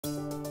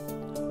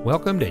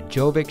Welcome to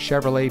Gjovik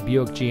Chevrolet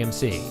Buick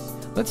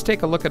GMC. Let's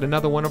take a look at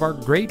another one of our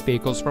great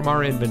vehicles from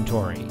our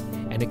inventory.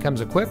 And it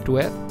comes equipped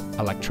with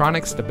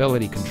electronic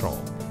stability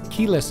control,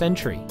 keyless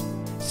entry,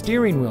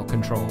 steering wheel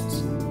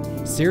controls,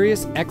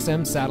 Sirius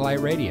XM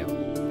satellite radio,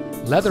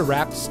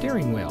 leather-wrapped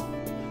steering wheel,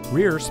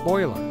 rear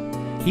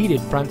spoiler,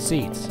 heated front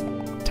seats,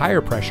 tire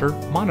pressure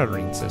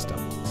monitoring system,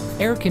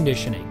 air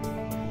conditioning,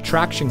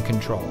 traction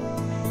control,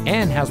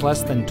 and has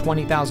less than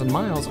 20,000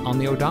 miles on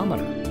the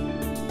odometer.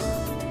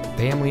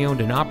 Family owned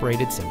and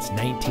operated since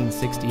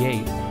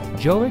 1968,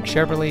 Gjovik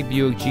Chevrolet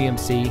Buick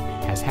GMC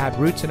has had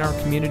roots in our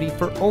community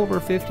for over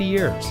 50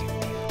 years.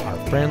 Our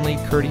friendly,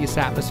 courteous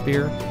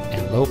atmosphere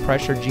and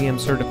low-pressure GM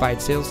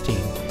certified sales team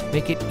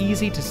make it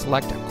easy to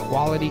select a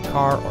quality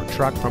car or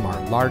truck from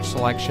our large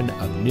selection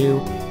of new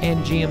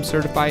and GM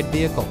certified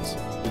vehicles.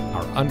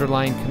 Our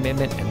underlying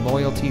commitment and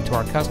loyalty to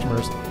our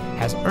customers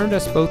has earned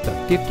us both the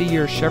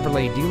 50-year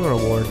Chevrolet Dealer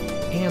Award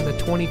and the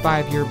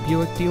 25-year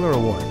Buick Dealer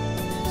Award.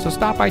 So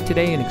stop by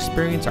today and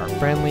experience our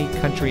friendly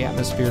country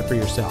atmosphere for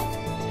yourself.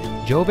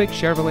 Gjovik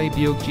Chevrolet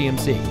Buick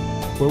GMC,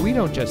 where we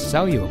don't just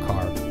sell you a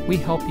car, we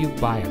help you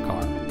buy a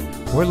car.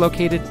 We're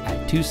located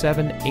at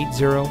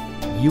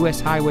 2780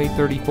 US Highway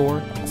 34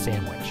 in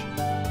Sandwich.